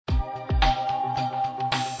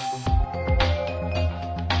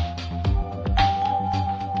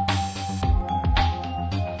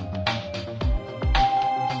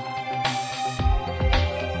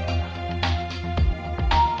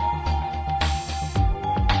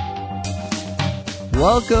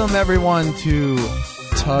Welcome, everyone, to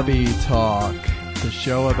Tubby Talk, the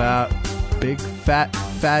show about big fat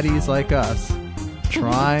fatties like us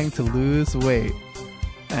trying to lose weight.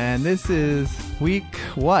 And this is week,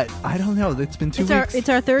 what? I don't know. It's been 2 weeks. It's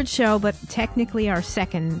our third show, but technically our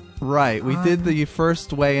second. Right. We did the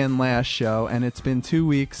first weigh-in last show, and it's been 2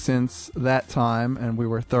 weeks since that time, and we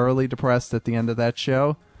were thoroughly depressed at the end of that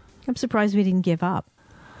show. I'm surprised we didn't give up.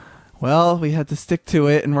 Well, we had to stick to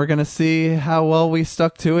it, and we're going to see how well we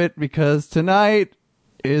stuck to it, because tonight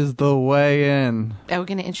is the weigh-in. Are we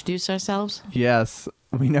going to introduce ourselves? Yes.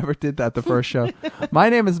 We never did that the first show. My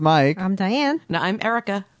name is Mike. I'm Diane. No, I'm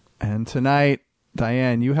Erica. And tonight,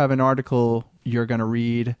 Diane, you have an article you're going to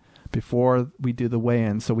read before we do the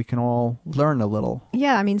weigh-in so we can all learn a little.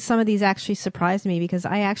 Yeah, I mean, some of these actually surprised me because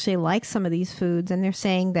I actually like some of these foods, and they're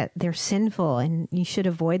saying that they're sinful and you should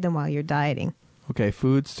avoid them while you're dieting. Okay,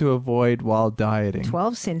 foods to avoid while dieting.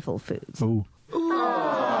 12 sinful foods. Ooh.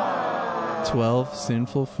 12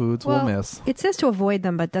 sinful foods we'll miss. It says to avoid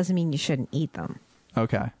them, but doesn't mean you shouldn't eat them.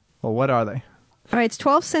 Okay. Well, what are they? All right, it's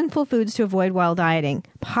 12 sinful foods to avoid while dieting.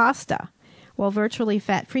 Pasta. While virtually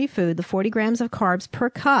fat-free food, the 40 grams of carbs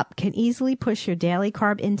per cup can easily push your daily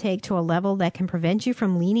carb intake to a level that can prevent you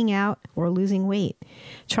from leaning out or losing weight.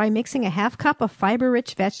 Try mixing a half cup of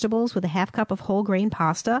fiber-rich vegetables with a half cup of whole grain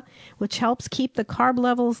pasta, which helps keep the carb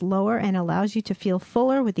levels lower and allows you to feel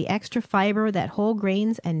fuller with the extra fiber that whole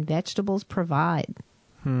grains and vegetables provide.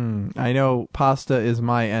 I know pasta is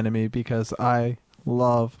my enemy because I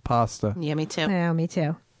love pasta. Yeah, me too. Yeah, me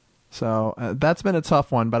too. So that's been a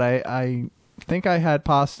tough one, but I think I had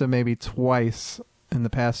pasta maybe twice in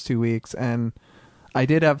the past 2 weeks, and I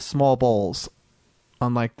did have small bowls,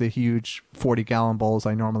 unlike the huge 40-gallon bowls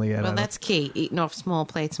I normally eat. Well, that's key, eating off small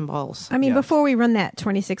plates and bowls. I mean, Yes. Before we run that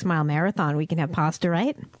 26-mile marathon, we can have pasta,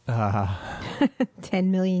 right?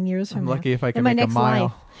 10 million years from I'm now. lucky if I can In my make a next mile.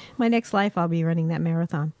 life. My next life, I'll be running that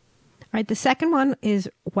marathon. All right, the second one is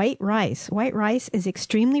white rice. White rice is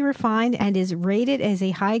extremely refined and is rated as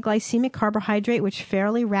a high glycemic carbohydrate, which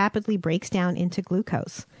fairly rapidly breaks down into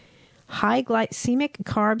glucose. High glycemic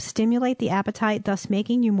carbs stimulate the appetite, thus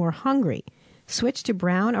making you more hungry. Switch to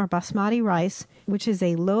brown or basmati rice, which is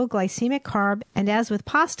a low glycemic carb, and as with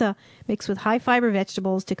pasta, mix with high fiber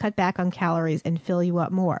vegetables to cut back on calories and fill you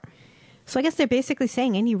up more. So I guess they're basically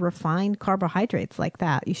saying any refined carbohydrates like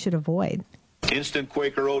that you should avoid. Instant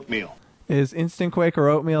Quaker oatmeal. Is instant Quaker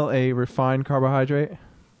oatmeal a refined carbohydrate?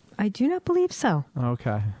 I do not believe so.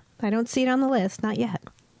 Okay. I don't see it on the list, not yet.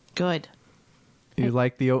 Good. You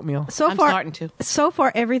like the oatmeal? I'm starting to. So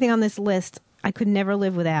far, everything on this list I could never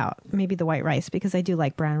live without. Maybe the white rice, because I do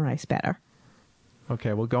like brown rice better.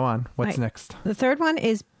 Okay, well, go on. What's Right. next? The third one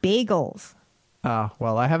is bagels.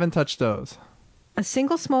 Well, I haven't touched those. A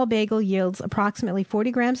single small bagel yields approximately 40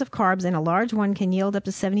 grams of carbs, and a large one can yield up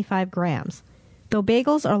to 75 grams. Though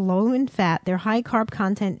bagels are low in fat, their high carb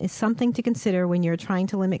content is something to consider when you're trying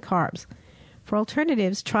to limit carbs. For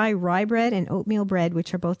alternatives, try rye bread and oatmeal bread,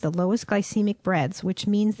 which are both the lowest glycemic breads, which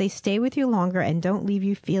means they stay with you longer and don't leave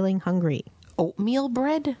you feeling hungry. Oatmeal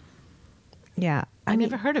bread? Yeah. I mean,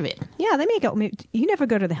 never heard of it. Yeah, they make oatmeal. You never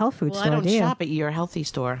go to the health food Well, store, I don't do you? shop at your healthy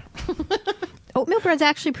store. Oatmeal bread's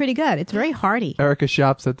actually pretty good. It's very hearty. Erica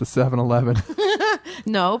shops at the 7-Eleven.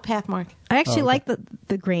 No, Pathmark. I actually like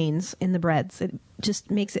the grains in the breads. It just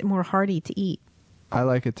makes it more hearty to eat. I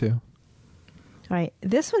like it too. All right.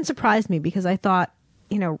 This one surprised me because I thought,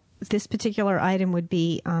 this particular item would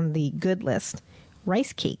be on the good list.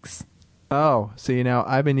 Rice cakes. Oh, see, now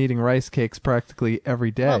I've been eating rice cakes practically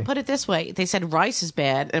every day. Well, put it this way. They said rice is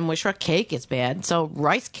bad, and we're sure cake is bad. So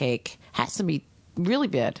rice cake has to be really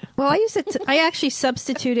bad. Well, I actually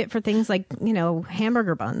substitute it for things like,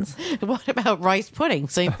 hamburger buns. What about rice pudding?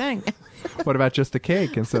 Same thing. What about just a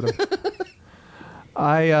cake instead of...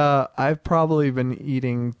 I've probably been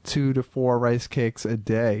eating 2 to 4 rice cakes a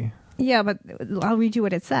day. Yeah, but I'll read you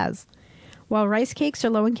what it says. While rice cakes are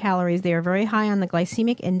low in calories, they are very high on the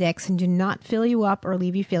glycemic index and do not fill you up or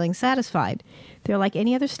leave you feeling satisfied. They're like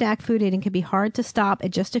any other snack food and it can be hard to stop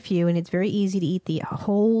at just a few, and it's very easy to eat the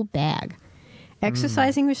whole bag.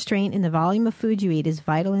 Exercising restraint in the volume of food you eat is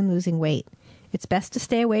vital in losing weight. It's best to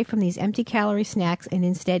stay away from these empty-calorie snacks and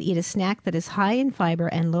instead eat a snack that is high in fiber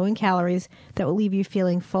and low in calories that will leave you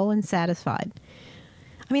feeling full and satisfied.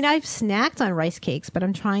 I mean, I've snacked on rice cakes, but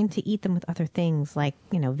I'm trying to eat them with other things like,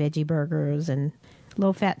 veggie burgers and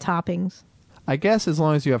low-fat toppings. I guess as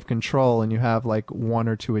long as you have control and you have like 1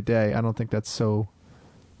 or 2 a day, I don't think that's so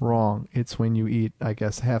wrong. It's when you eat, I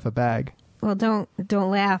guess, half a bag. Well, don't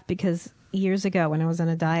laugh, because years ago when I was on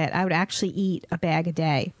a diet, I would actually eat a bag a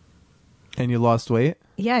day. And you lost weight?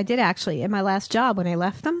 Yeah, I did actually. At my last job, when I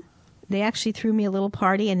left them, they actually threw me a little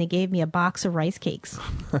party and they gave me a box of rice cakes.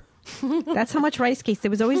 That's how much rice cakes.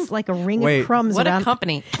 There was always like a ring of crumbs What around. a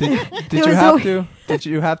company. Did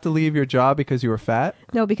you have to leave your job because you were fat?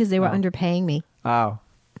 No, because they were underpaying me. Oh,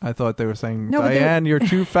 I thought they were saying, No, but Diane, you're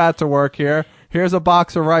too fat to work here. Here's a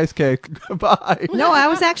box of rice cake. Goodbye. No, I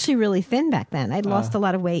was actually really thin back then. I'd lost a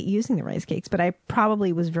lot of weight using the rice cakes, but I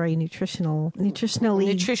probably was very nutritionally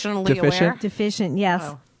aware. deficient. Yes.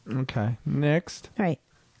 Oh. Okay, next. All right.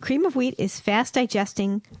 Cream of wheat is fast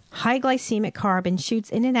digesting, high glycemic carb and shoots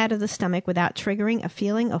in and out of the stomach without triggering a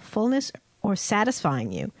feeling of fullness or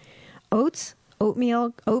satisfying you. Oats,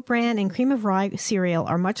 oatmeal, oat bran, and cream of rye cereal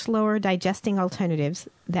are much lower digesting alternatives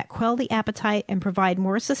that quell the appetite and provide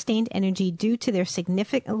more sustained energy due to their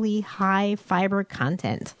significantly high fiber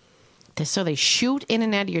content. So they shoot in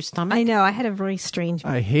and out of your stomach? I know. I had a very strange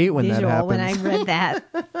I hate when that visual happens. when I read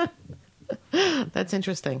that. That's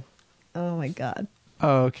interesting. Oh, my God.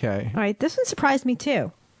 Okay. All right, this one surprised me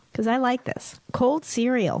too, because I like this. Cold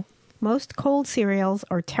cereal. Most cold cereals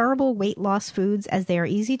are terrible weight loss foods as they are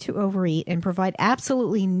easy to overeat and provide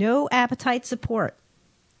absolutely no appetite support.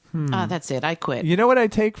 That's it. I quit. You know what I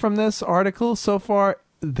take from this article so far?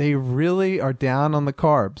 They really are down on the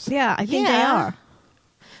carbs. Yeah, I think they Yeah. are.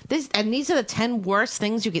 These are the 10 worst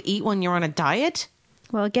things you could eat when you're on a diet?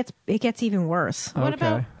 Well, it gets even worse. What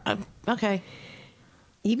Okay. about... okay.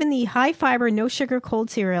 Even the high-fiber, no-sugar cold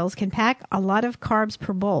cereals can pack a lot of carbs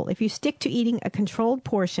per bowl. If you stick to eating a controlled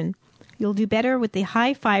portion, you'll do better with the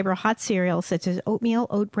high-fiber hot cereals such as oatmeal,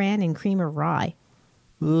 oat bran, and cream of rye.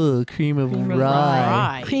 Ooh, cream of rye.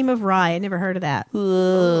 Rye. Cream of rye. I never heard of that.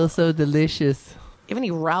 Ooh, so delicious. You have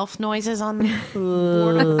any Ralph noises on them?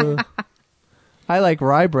 Ooh. I like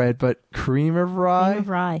rye bread, but cream of rye? Cream of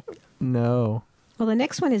rye. No. Well, the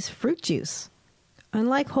next one is fruit juice.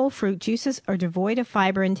 Unlike whole fruit, juices are devoid of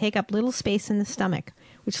fiber and take up little space in the stomach,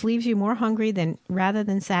 which leaves you more hungry rather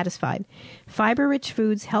than satisfied. Fiber-rich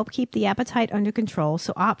foods help keep the appetite under control,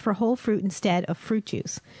 so opt for whole fruit instead of fruit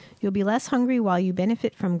juice. You'll be less hungry while you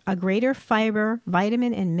benefit from a greater fiber,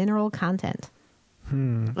 vitamin, and mineral content.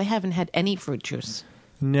 I haven't had any fruit juice.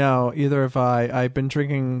 No, either have I. I've been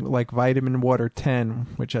drinking like vitamin water 10,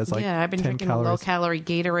 which has like I've been 10 drinking calories. low-calorie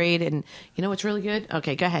Gatorade, and you know what's really good?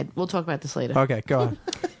 Okay, go ahead. We'll talk about this later. Okay, go on.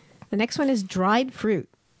 The next one is dried fruit.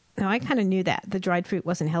 Now, I kind of knew that. The dried fruit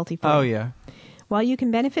wasn't healthy for Oh, you. yeah. While you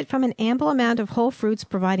can benefit from an ample amount of whole fruits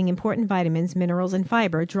providing important vitamins, minerals, and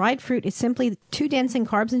fiber, dried fruit is simply too dense in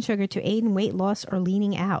carbs and sugar to aid in weight loss or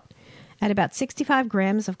leaning out. At about 65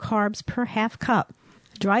 grams of carbs per half cup,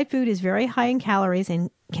 dried food is very high in calories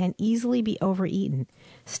and can easily be overeaten.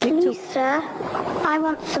 Stick to Sir, I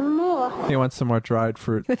want some more. He wants some more dried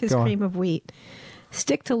fruit. with his Go on. cream of wheat.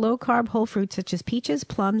 Stick to low-carb whole fruits such as peaches,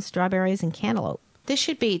 plums, strawberries, and cantaloupe. This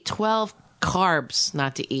should be 12 carbs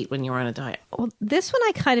not to eat when you're on a diet. Well, this one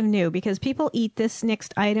I kind of knew because people eat this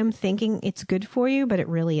next item thinking it's good for you, but it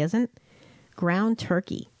really isn't. Ground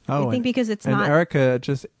turkey. Oh, I think because it's and not. Erica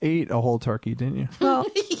just ate a whole turkey, didn't you? Well,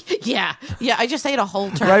 Yeah, I just ate a whole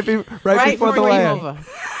turkey. Right before the we came lamb. over.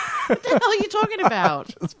 What the hell are you talking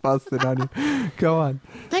about? Just busted on you. Go on.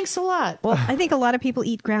 Thanks a lot. well, I think a lot of people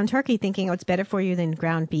eat ground turkey thinking, oh, it's better for you than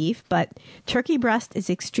ground beef. But turkey breast is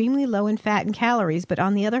extremely low in fat and calories. But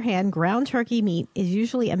on the other hand, ground turkey meat is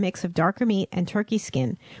usually a mix of darker meat and turkey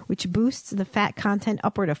skin, which boosts the fat content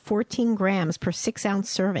upward of 14 grams per 6-ounce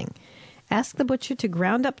serving. Ask the butcher to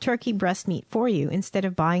ground up turkey breast meat for you instead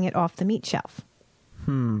of buying it off the meat shelf.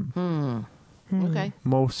 Okay.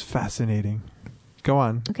 Most fascinating. Go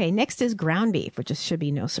on. Okay, next is ground beef, which should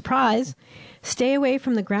be no surprise. Stay away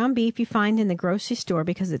from the ground beef you find in the grocery store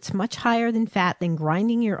because it's much higher than fat than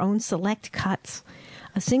grinding your own select cuts.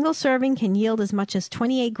 A single serving can yield as much as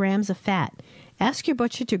 28 grams of fat. Ask your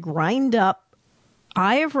butcher to grind up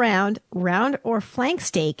eye of round or flank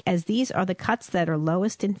steak, as these are the cuts that are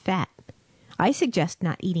lowest in fat. I suggest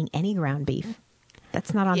not eating any ground beef.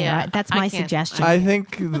 That's not on Yeah, there. That's I my can't. suggestion. I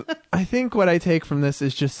think what I take from this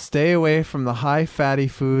is just stay away from the high fatty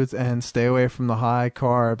foods and stay away from the high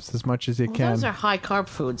carbs as much as you Well, can. those are high carb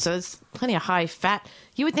foods, so there's plenty of high fat.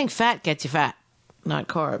 You would think fat gets you fat, not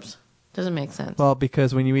carbs. Doesn't make sense. Well,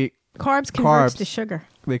 because when you eat Carbs converts carbs. to sugar.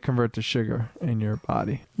 they convert to sugar in your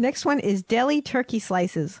body. Next one is deli turkey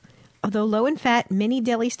slices. Although low in fat, many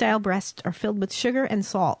deli-style breasts are filled with sugar and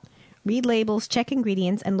salt. Read labels, check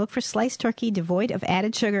ingredients, and look for sliced turkey devoid of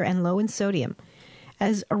added sugar and low in sodium.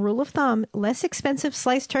 As a rule of thumb, less expensive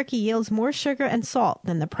sliced turkey yields more sugar and salt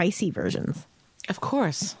than the pricey versions. Of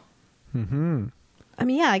course. Mm-hmm. I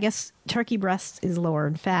mean, yeah, I guess turkey breast is lower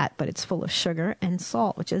in fat, but it's full of sugar and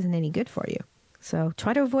salt, which isn't any good for you. So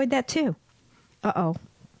try to avoid that too. Uh-oh.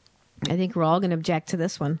 I think we're all going to object to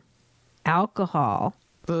this one. Alcohol.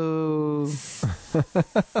 Boo.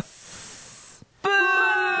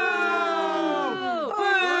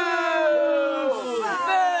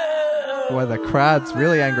 Boy, the crowd's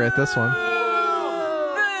really angry at this one.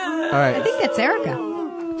 All right, I think that's Erica.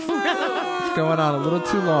 it's going on a little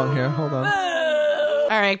too long here. Hold on.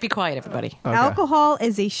 All right, be quiet, everybody. Okay. Alcohol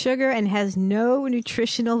is a sugar and has no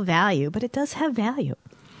nutritional value, but it does have value.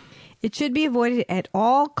 It should be avoided at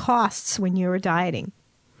all costs when you are dieting.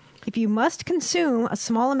 If you must consume a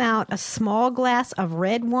small amount, a small glass of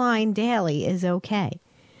red wine daily is okay.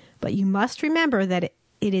 But you must remember that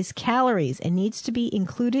it is calories and needs to be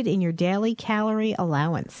included in your daily calorie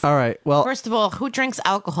allowance. All right. Well, First of all, who drinks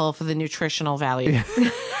alcohol for the nutritional value?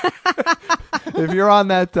 if you're on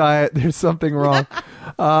that diet, there's something wrong.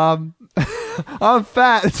 I'm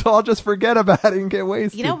fat, so I'll just forget about it and get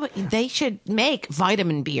wasted. You know, but they should make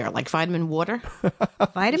vitamin beer, like vitamin water.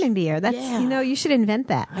 Vitamin beer. That's you should invent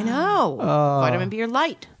that. I know. Vitamin beer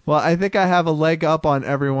light. Well, I think I have a leg up on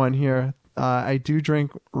everyone here. I do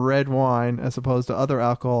drink red wine as opposed to other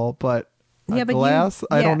alcohol, but a glass?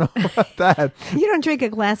 I don't know about that. You don't drink a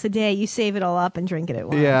glass a day. You save it all up and drink it at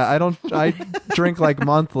once. Yeah, I don't. I drink like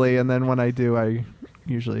monthly, and then when I do, I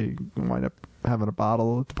usually wind up having a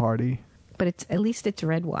bottle at the party. But at least it's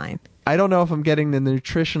red wine. I don't know if I'm getting the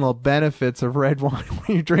nutritional benefits of red wine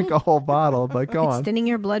when you drink a whole bottle, but go It's on. thinning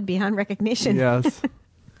your blood beyond recognition. Yes.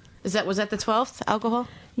 Was that the 12th alcohol?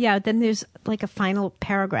 Yeah, then there's like a final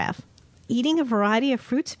paragraph. Eating a variety of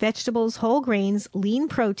fruits, vegetables, whole grains, lean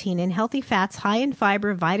protein, and healthy fats high in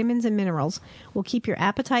fiber, vitamins, and minerals will keep your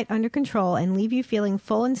appetite under control and leave you feeling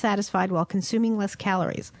full and satisfied while consuming less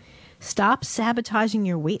calories. Stop sabotaging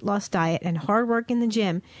your weight loss diet and hard work in the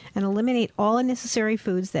gym and eliminate all unnecessary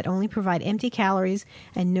foods that only provide empty calories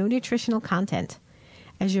and no nutritional content.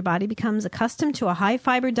 As your body becomes accustomed to a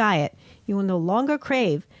high-fiber diet, you will no longer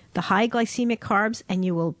crave the high glycemic carbs, and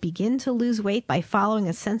you will begin to lose weight by following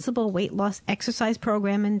a sensible weight loss exercise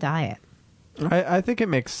program and diet. I think it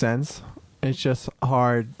makes sense. It's just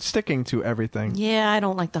hard sticking to everything. Yeah, I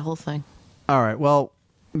don't like the whole thing. All right. Well,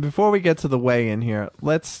 before we get to the weigh-in here,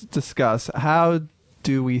 let's discuss how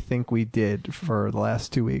do we think we did for the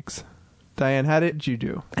last 2 weeks. Diane, how did you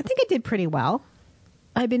do? I think I did pretty well.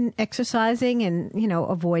 I've been exercising and,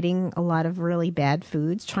 avoiding a lot of really bad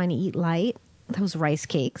foods, trying to eat light. Those rice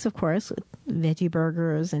cakes, of course, with veggie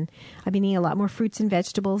burgers, and I've been eating a lot more fruits and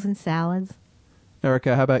vegetables and salads.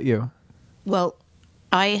 Erica, how about you? Well,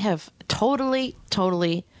 I have totally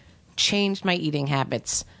changed my eating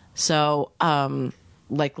habits. So,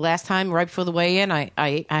 like last time, right before the weigh-in,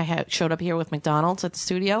 I showed up here with McDonald's at the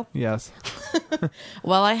studio. Yes.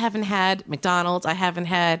 Well, I haven't had McDonald's. I haven't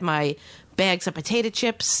had my bags of potato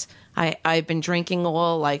chips. I've been drinking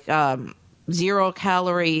all like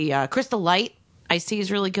 0-calorie Crystal Light. Iced tea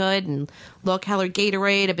is really good, and low-calorie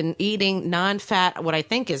Gatorade. I've been eating non-fat, what I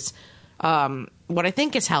think is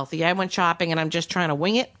healthy. I went shopping, and I'm just trying to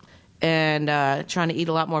wing it and trying to eat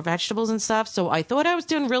a lot more vegetables and stuff. So I thought I was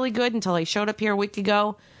doing really good until I showed up here a week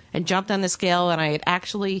ago and jumped on the scale, and I had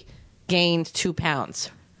actually gained 2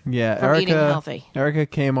 pounds. Yeah, from eating healthy. Erica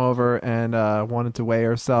came over and wanted to weigh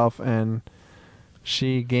herself, and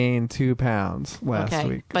she gained 2 pounds last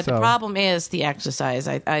week. But the problem is the exercise.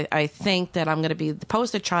 I think that I'm going to be the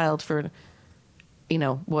poster child for,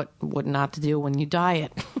 what not to do when you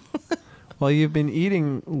diet. Well, you've been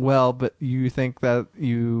eating well, but you think that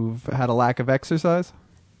you've had a lack of exercise?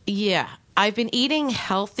 Yeah. I've been eating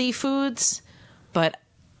healthy foods, but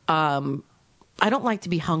I don't like to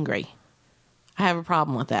be hungry. I have a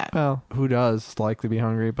problem with that. Well, who does like to be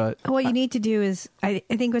hungry? But What you need to do is, I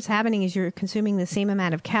think what's happening is you're consuming the same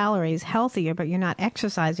amount of calories healthier, but you're not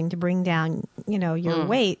exercising to bring down, your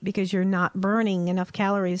weight because you're not burning enough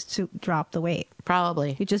calories to drop the weight.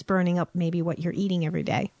 Probably. You're just burning up maybe what you're eating every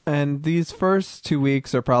day. And these first 2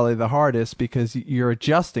 weeks are probably the hardest because you're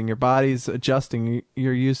adjusting. Your body's adjusting.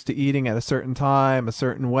 You're used to eating at a certain time, a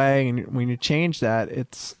certain way, and when you change that,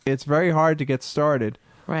 it's very hard to get started.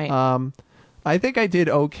 Right. I think I did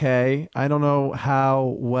okay. I don't know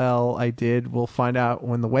how well I did. We'll find out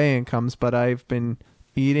when the weigh-in comes, but I've been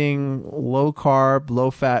eating low-carb,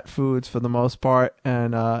 low-fat foods for the most part,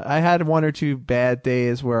 and I had 1 or 2 bad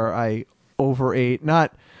days where I overate,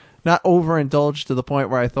 not overindulged to the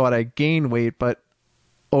point where I thought I gained weight, but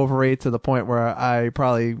overate to the point where I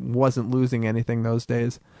probably wasn't losing anything those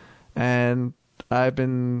days. And I've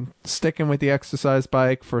been sticking with the exercise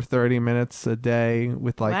bike for 30 minutes a day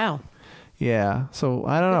with Wow. Yeah, so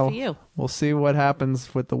I don't Good know. for you. We'll see what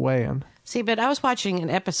happens with the weigh-in. See, but I was watching an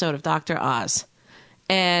episode of Dr. Oz,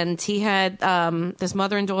 and he had this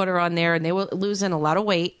mother and daughter on there, and they were losing a lot of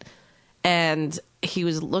weight, and he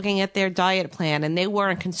was looking at their diet plan, and they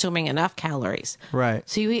weren't consuming enough calories. Right.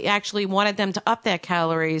 So he actually wanted them to up their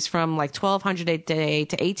calories from like 1,200 a day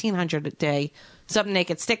to 1,800 a day, something they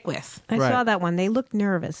could stick with. I Right. saw that one. They looked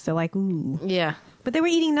nervous. They're like, ooh. Yeah. But they were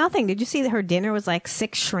eating nothing. Did you see that her dinner was like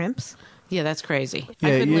 6 shrimps? Yeah, that's crazy. Yeah,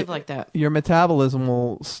 I couldn't live like that. Your metabolism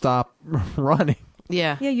will stop running.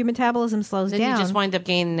 Yeah. Yeah, your metabolism slows Then down. you just wind up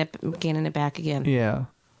gaining it back again. Yeah.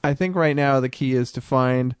 I think right now the key is to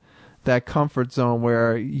find that comfort zone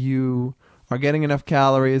where you are getting enough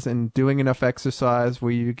calories and doing enough exercise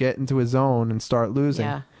where you get into a zone and start losing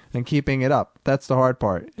Yeah. and keeping it up. That's the hard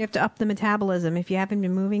part. You have to up the metabolism. If you haven't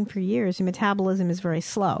been moving for years, your metabolism is very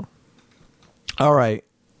slow. All right.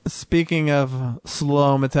 Speaking of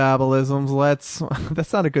slow metabolisms,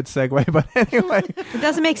 that's not a good segue, but anyway. It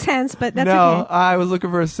doesn't make sense, but that's No, okay. I was looking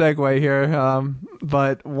for a segue here.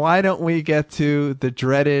 But why don't we get to the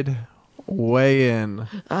dreaded weigh-in?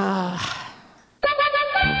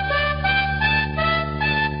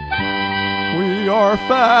 We are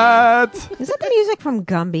fat. Is that the music from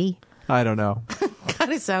Gumby? I don't know.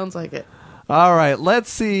 Kind of sounds like it. All right,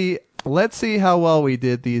 let's see how well we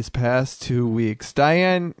did these past 2 weeks.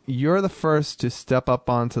 Diane, you're the first to step up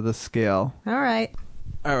onto the scale. All right.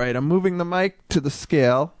 All right, I'm moving the mic to the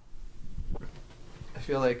scale. I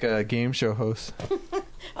feel like a game show host.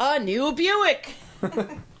 A new Buick.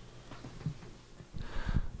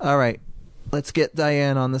 All right, let's get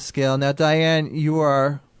Diane on the scale. Now, Diane, you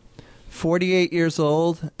are 48 years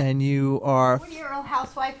old, and you are 40-year-old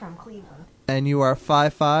housewife from Cleveland.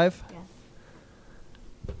 5'5". Yes.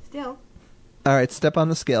 Still. All right, step on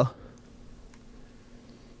the scale.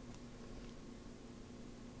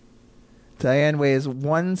 Diane weighs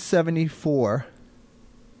 174.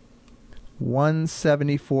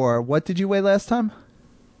 174. What did you weigh last time?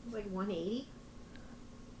 It was like 180.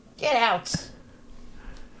 Get out.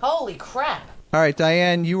 Holy crap. All right,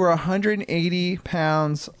 Diane, you were 180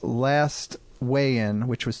 pounds last weigh-in,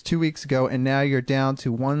 which was 2 weeks ago, and now you're down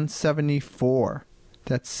to 174.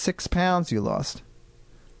 That's 6 pounds you lost.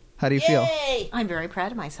 How do you feel? Yay. I'm very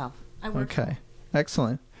proud of myself. I worked. Okay,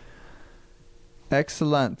 excellent.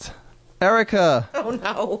 Excellent. Erica, Oh,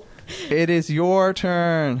 no. it is your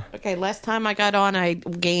turn. Okay, last time I got on, I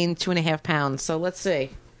gained 2.5 pounds. So let's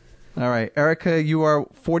see. All right, Erica, you are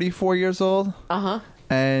 44 years old, Uh-huh.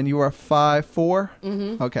 and you are 5'4".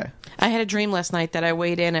 Mm-hmm. Okay. I had a dream last night that I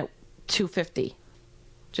weighed in at 250.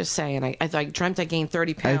 Just saying. I dreamt I gained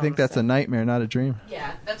 30 pounds. I think that's a nightmare, not a dream.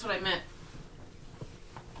 Yeah, that's what I meant.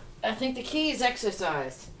 I think the key is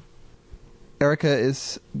exercise. Erica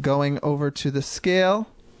is going over to the scale.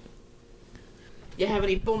 You have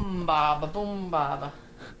any boom baba, boom baba.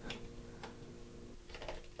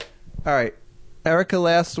 All right. Erica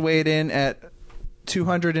last weighed in at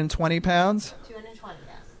 220 pounds. 220,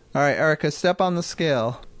 yes. All right, Erica, step on the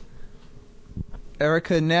scale.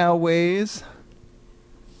 Erica now weighs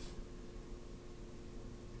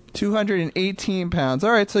 218 pounds.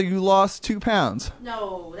 All right, so you lost 2 pounds.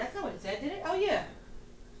 No, that's not what it said, did it? Oh, yeah.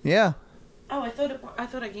 Yeah. Oh, I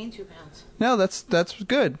thought I gained 2 pounds. No, that's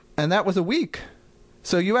good. And that was a week.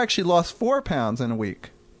 So you actually lost 4 pounds in a week.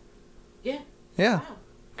 Yeah. Yeah. Wow.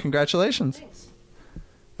 Congratulations. Thanks.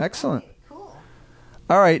 Excellent. Cool.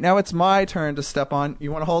 All right, now it's my turn to step on.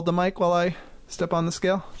 You want to hold the mic while I step on the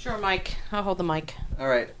scale? Sure, Mike. I'll hold the mic. All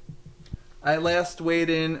right. I last weighed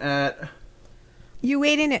in at, You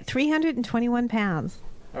weighed in at 321 pounds.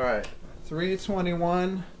 all right,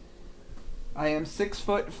 321. I am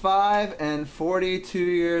 6'5" and 42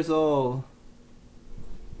 years old.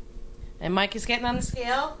 And Mike is getting on the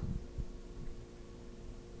scale.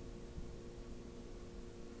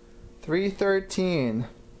 313.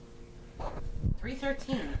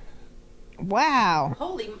 313. Wow.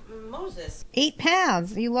 Holy Moses. 8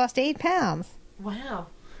 pounds. You lost 8 pounds. Wow.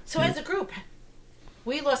 So as a group,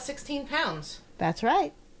 we lost 16 pounds. That's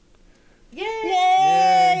right. Yay!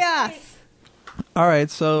 Yay! Yes. All right,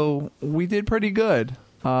 so we did pretty good.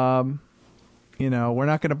 You know, we're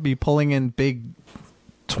not going to be pulling in big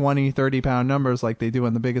 20, 30-pound numbers like they do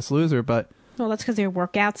in The Biggest Loser, but Well, that's because they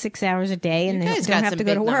work out 6 hours a day and You they guys don't got have some to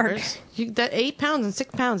go big to work. numbers. That 8 pounds and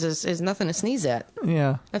 6 pounds is nothing to sneeze at.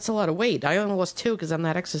 yeah. That's a lot of weight. I only lost 2 because I'm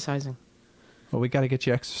not exercising. Well, we got to get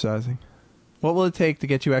you exercising. What will it take to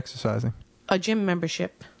get you exercising? A gym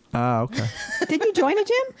membership. Ah, okay. Did you join a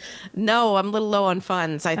gym? No, I'm a little low on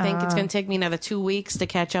funds. I think it's going to take me another 2 weeks to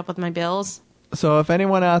catch up with my bills. So if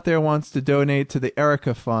anyone out there wants to donate to the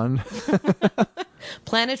Erica Fund,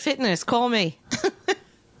 Planet Fitness, call me.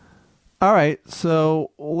 all right,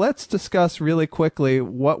 so let's discuss really quickly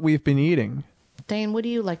what we've been eating. Dane, what do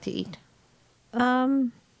you like to eat?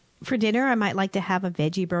 For dinner, I might like to have a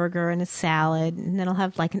veggie burger and a salad, and then I'll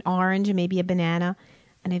have like an orange and maybe a banana.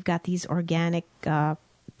 And I've got these organic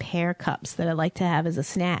pear cups that I like to have as a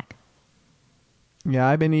snack. Yeah,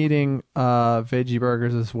 I've been eating veggie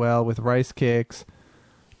burgers as well with rice cakes.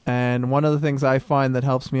 And one of the things I find that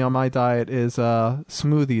helps me on my diet is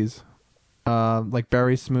smoothies, like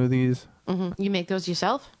berry smoothies. You make those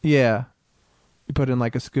yourself? Yeah. You put in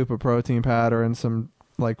like a scoop of protein powder and some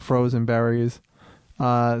like frozen berries.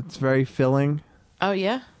 It's very filling. Oh,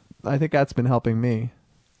 yeah? I think that's been helping me.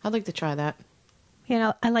 I'd like to try that. You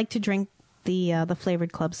know, I like to drink the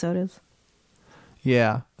flavored club sodas.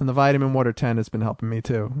 Yeah, and the vitamin water 10 has been helping me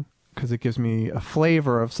too, because it gives me a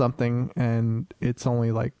flavor of something, and it's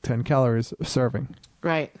only like 10 calories a serving.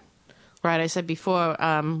 Right. I said before,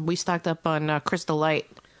 we stocked up on Crystal Light,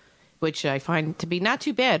 which I find to be not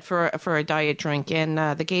too bad for a diet drink. And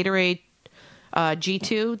the Gatorade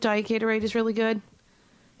G2 Diet Gatorade is really good.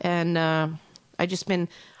 And I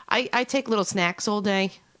take little snacks all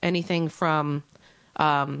day, anything from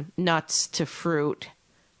nuts to fruit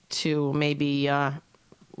to maybe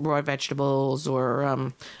raw vegetables or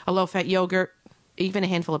a low-fat yogurt, even a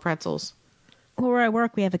handful of pretzels. Well, where I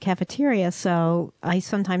work, we have a cafeteria, so I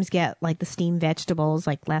sometimes get like the steamed vegetables.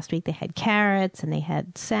 Like last week, they had carrots and they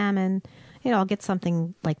had salmon. You know, I'll get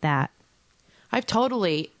something like that. I've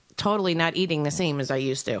totally not eating the same as I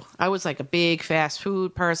used to. I was like a big fast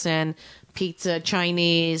food person, pizza,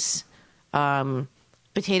 Chinese,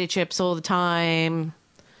 potato chips all the time,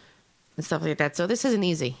 and stuff like that. So this isn't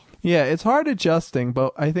easy. Yeah, it's hard adjusting,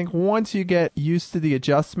 but I think once you get used to the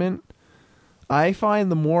adjustment, I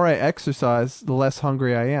find the more I exercise, the less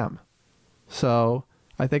hungry I am. So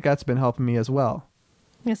I think that's been helping me as well.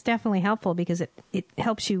 It's definitely helpful because it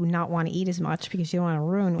helps you not want to eat as much because you don't want to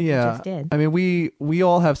ruin what you just did. I mean, we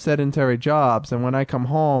all have sedentary jobs, and when I come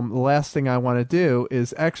home, the last thing I want to do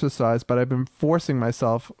is exercise, but I've been forcing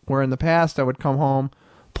myself, where in the past I would come home,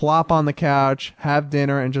 plop on the couch, have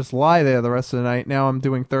dinner, and just lie there the rest of the night. Now I'm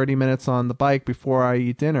doing 30 minutes on the bike before I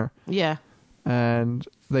eat dinner. Yeah. And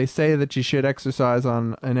they say that you should exercise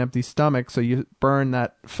on an empty stomach so you burn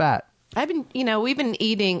that fat. We've been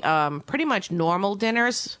eating pretty much normal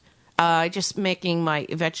dinners, just making my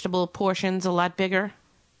vegetable portions a lot bigger.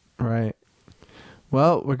 Right.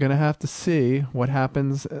 Well, we're going to have to see what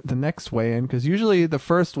happens at the next weigh-in, because usually the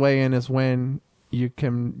first weigh-in is when you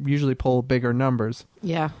can usually pull bigger numbers.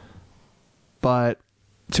 Yeah. But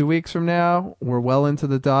 2 weeks from now, we're well into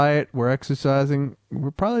the diet, we're exercising.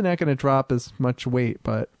 We're probably not going to drop as much weight,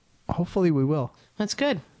 but hopefully we will. That's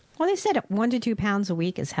good. Well, they said 1 to 2 pounds a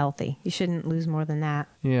week is healthy. You shouldn't lose more than that.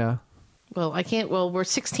 Yeah. Well, we're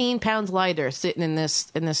 16 pounds lighter sitting in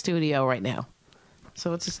this studio right now.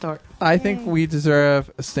 So it's a start. I think we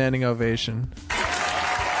deserve a standing ovation.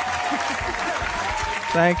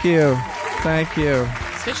 Thank you.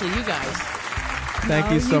 Especially you guys.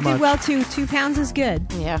 Thank you so much. You did well, too. 2 pounds is good.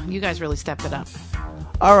 Yeah, you guys really stepped it up.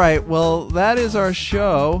 All right. Well, that is our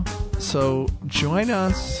show. So join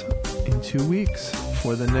us in 2 weeks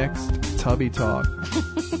for the next Tubby Talk.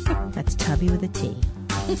 That's Tubby with a T.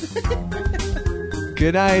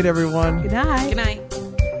 Good night, everyone. Good night. Good night.